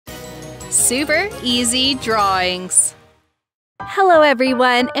Super Easy Drawings. Hello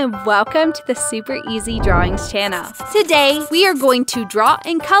everyone and welcome to the Super Easy Drawings channel. Today we are going to draw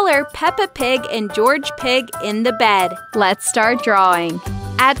and color Peppa Pig and George Pig in the bed. Let's start drawing.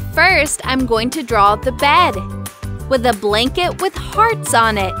 At first I'm going to draw the bed with a blanket with hearts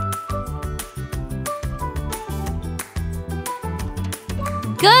on it.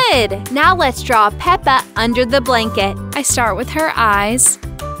 Good! Now let's draw Peppa under the blanket. I start with her eyes,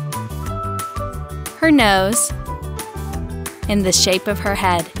 her nose, and the shape of her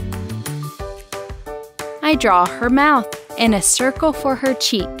head. I draw her mouth and a circle for her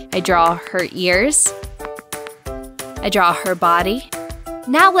cheek. I draw her ears. I draw her body.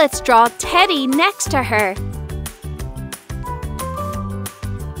 Now let's draw Teddy next to her.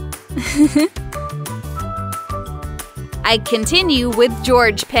 I continue with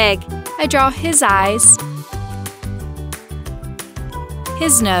George Pig. I draw his eyes,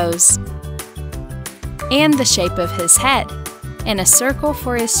 his nose, and the shape of his head, and a circle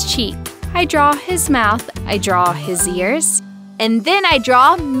for his cheek. I draw his mouth, I draw his ears, and then I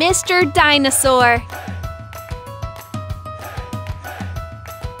draw Mr. Dinosaur.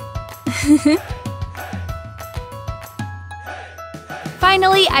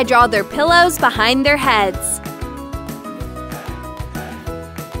 Finally, I draw their pillows behind their heads.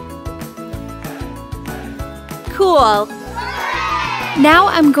 Cool! Now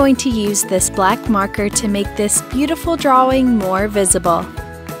I'm going to use this black marker to make this beautiful drawing more visible.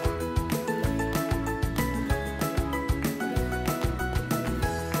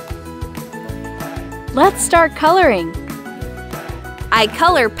 Let's start coloring. I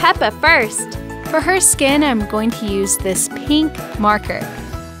color Peppa first. For her skin, I'm going to use this pink marker.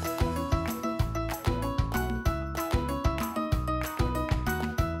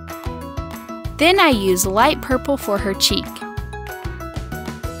 Then I use light purple for her cheek,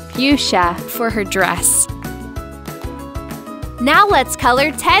 fuchsia for her dress. Now let's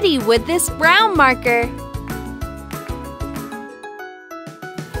color Teddy with this brown marker.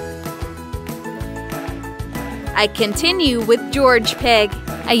 I continue with George Pig.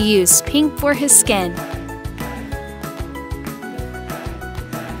 I use pink for his skin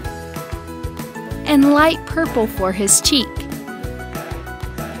and light purple for his cheek.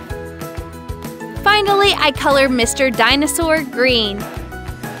 Finally, I color Mr. Dinosaur green.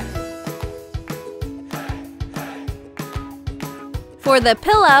 For the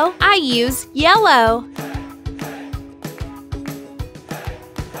pillow, I use yellow.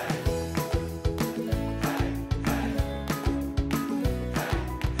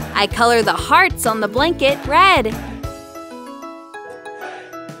 I color the hearts on the blanket red.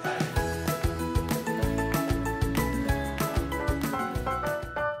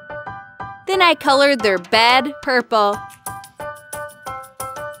 Then I color their bed purple.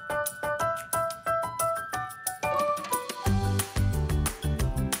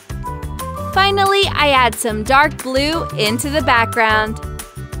 Finally, I add some dark blue into the background.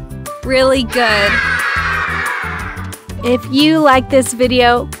 Really good! If you like this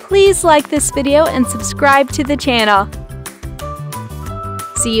video, please like this video and subscribe to the channel.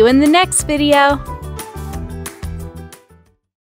 See you in the next video.